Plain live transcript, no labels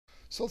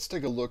So let's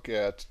take a look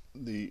at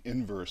the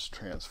inverse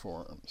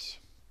transforms.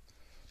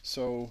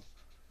 So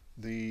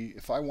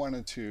if I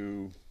wanted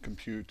to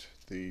compute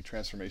the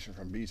transformation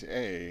from B to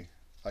A,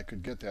 I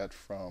could get that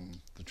from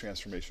the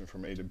transformation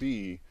from A to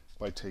B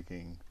by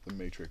taking the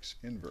matrix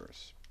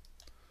inverse.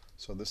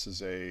 So this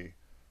is a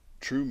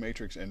true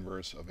matrix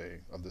inverse of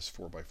this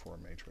 4 by 4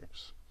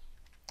 matrix.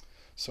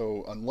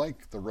 So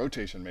unlike the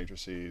rotation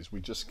matrices, we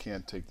just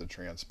can't take the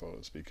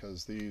transpose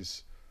because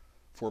these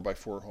 4 by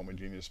 4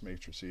 homogeneous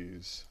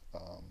matrices,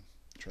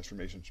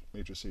 transformation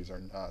matrices, are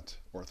not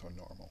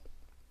orthonormal.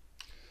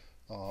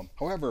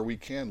 However, we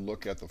can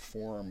look at the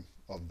form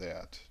of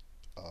that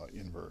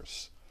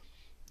inverse.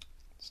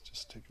 Let's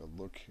just take a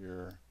look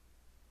here.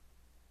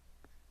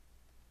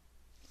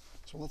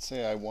 So let's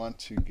say I want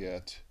to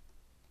get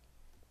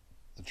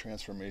the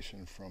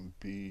transformation from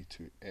B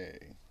to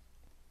A.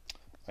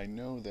 I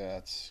know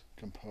that's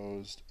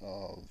composed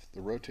of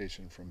the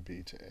rotation from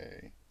B to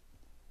A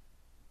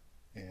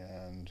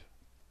and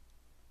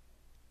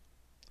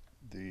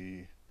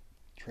the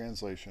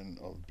translation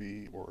of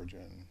B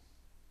origin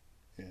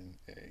in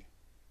A.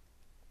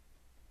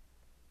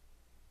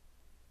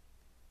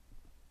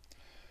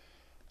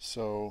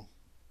 So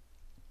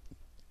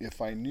if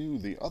I knew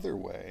the other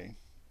way,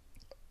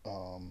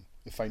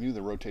 if I knew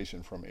the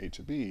rotation from A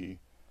to B,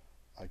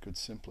 I could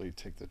simply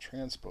take the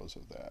transpose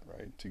of that,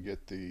 right, to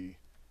get the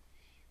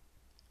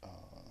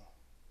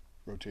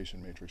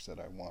rotation matrix that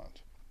I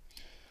want.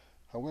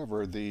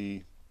 However,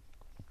 the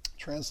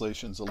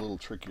translation's a little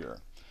trickier.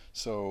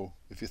 So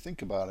if you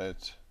think about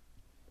it,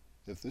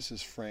 if this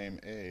is frame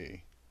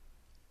A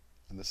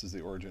and this is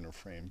the origin of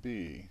frame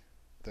B,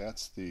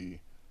 that's the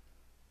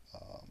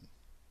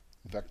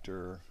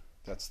vector,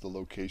 that's the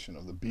location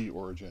of the B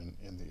origin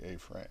in the A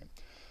frame.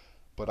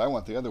 But I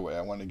want the other way.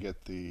 I want to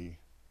get the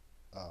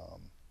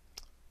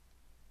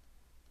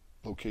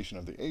location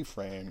of the A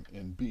frame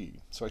in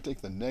B. So I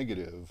take the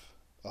negative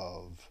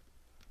of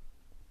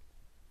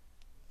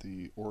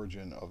the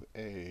origin of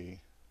A,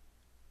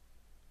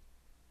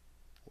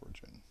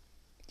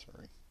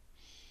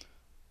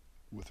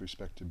 with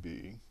respect to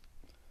B,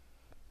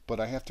 but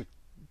I have to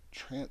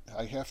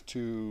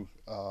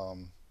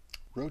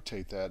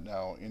rotate that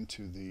now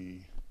into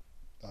the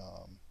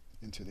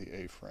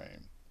A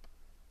frame.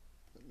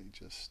 Let me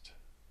just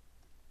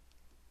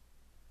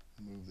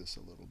move this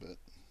a little bit.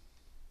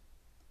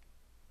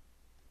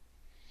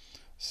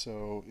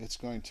 So it's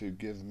going to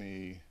give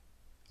me,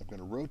 I'm going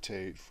to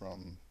rotate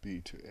from B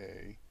to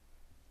A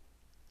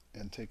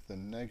and take the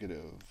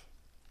negative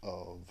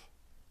of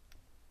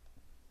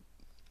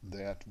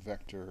that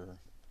vector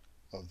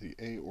of the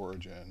A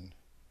origin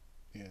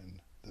in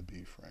the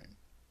B frame.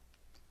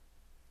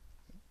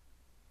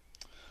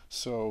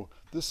 So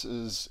this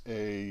is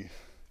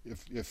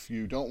if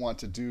you don't want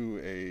to do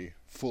a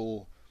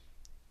full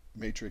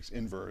matrix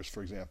inverse,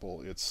 for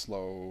example, it's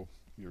slow,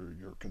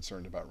 you're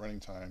concerned about running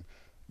time,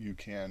 you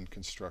can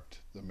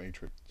construct the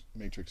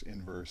matrix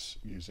inverse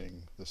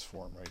using this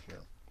form right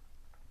here.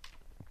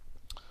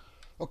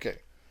 Okay,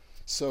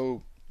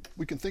 so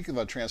we can think of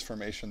a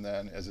transformation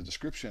then as a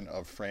description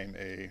of frame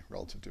A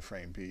relative to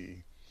frame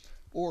B,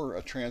 or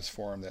a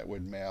transform that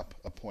would map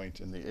a point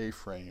in the A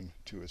frame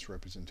to its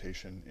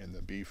representation in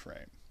the B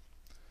frame.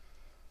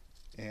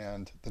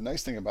 And the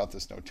nice thing about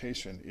this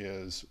notation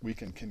is we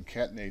can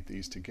concatenate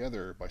these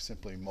together by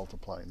simply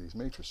multiplying these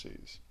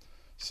matrices.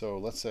 So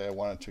let's say I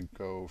wanted to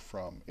go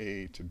from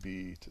A to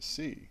B to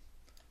C,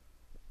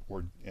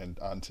 and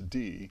on to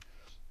D.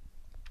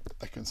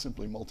 I can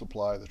simply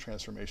multiply the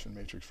transformation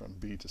matrix from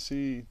B to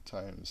C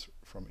times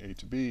from A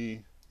to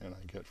B, and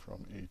I get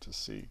from A to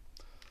C.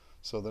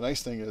 So the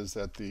nice thing is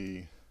that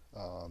these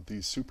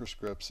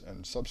superscripts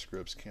and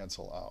subscripts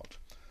cancel out,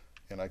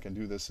 and I can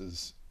do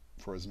this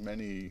for as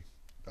many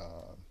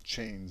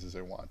chains as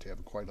I want to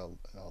have quite a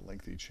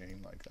lengthy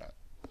chain like that.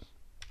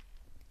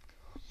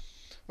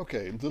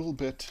 Okay, a little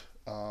bit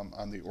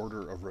on the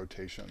order of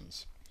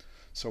rotations.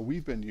 So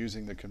we've been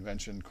using the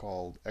convention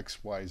called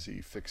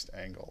XYZ fixed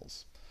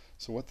angles.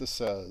 So what this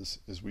says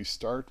is we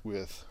start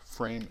with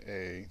frame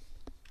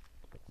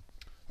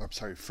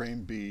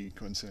B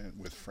coincident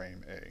with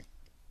frame A.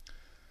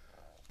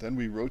 Then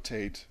we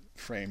rotate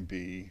frame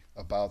B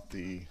about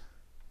the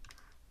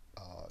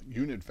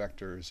unit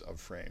vectors of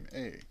frame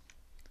A.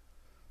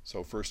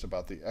 So first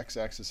about the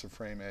x-axis of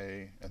frame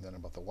A, and then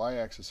about the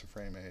y-axis of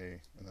frame A,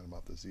 and then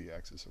about the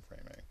z-axis of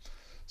frame A.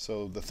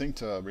 So the thing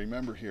to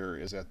remember here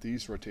is that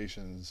these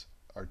rotations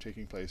are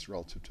taking place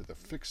relative to the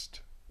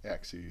fixed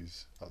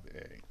axes of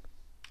A.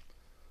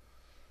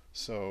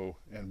 So,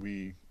 and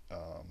we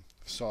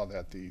saw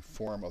that the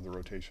form of the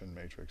rotation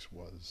matrix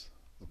was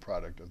the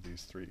product of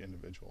these three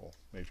individual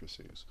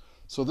matrices.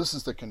 So this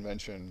is the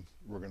convention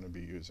we're going to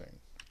be using.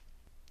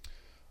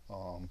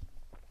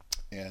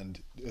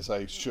 And as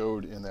I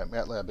showed in that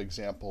MATLAB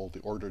example, the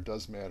order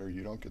does matter.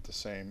 You don't get the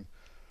same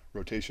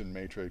rotation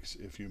matrix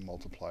if you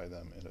multiply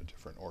them in a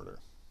different order.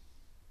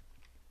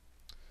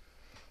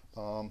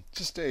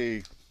 Just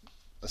a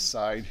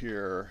aside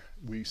here,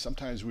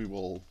 sometimes we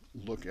will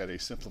look at a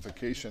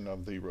simplification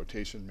of the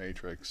rotation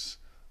matrix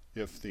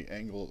if the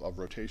angle of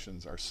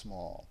rotations are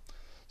small.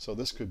 So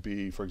this could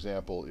be, for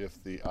example,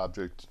 if the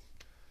object,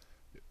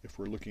 if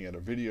we're looking at a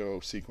video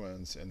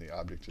sequence and the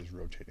object is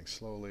rotating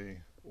slowly,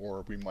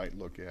 or we might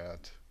look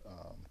at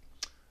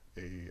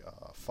a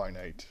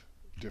finite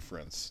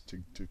difference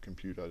to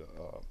compute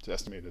to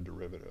estimate a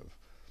derivative.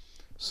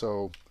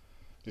 So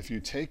if you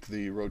take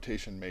the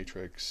rotation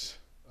matrix,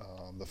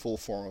 the full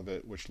form of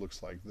it, which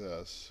looks like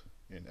this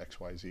in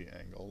XYZ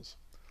angles,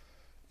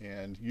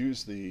 and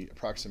use the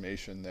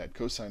approximation that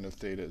cosine of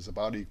theta is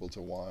about equal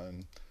to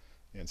 1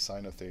 and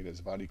sine of theta is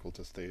about equal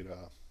to theta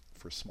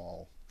for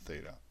small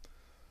theta,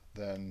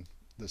 then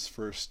this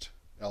first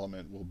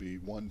element will be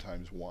 1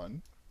 times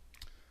 1.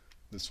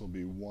 This will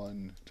be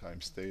 1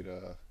 times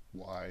theta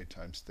y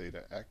times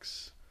theta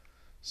x.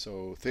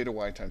 So theta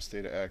y times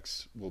theta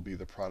x will be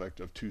the product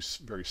of two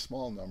very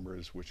small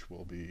numbers, which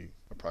will be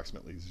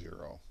approximately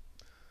 0.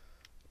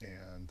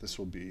 And this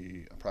will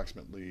be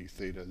approximately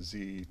theta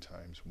z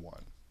times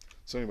 1.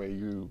 So anyway,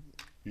 you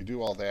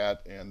do all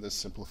that, and this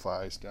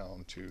simplifies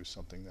down to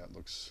something that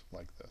looks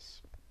like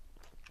this.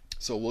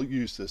 So we'll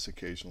use this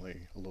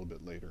occasionally a little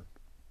bit later.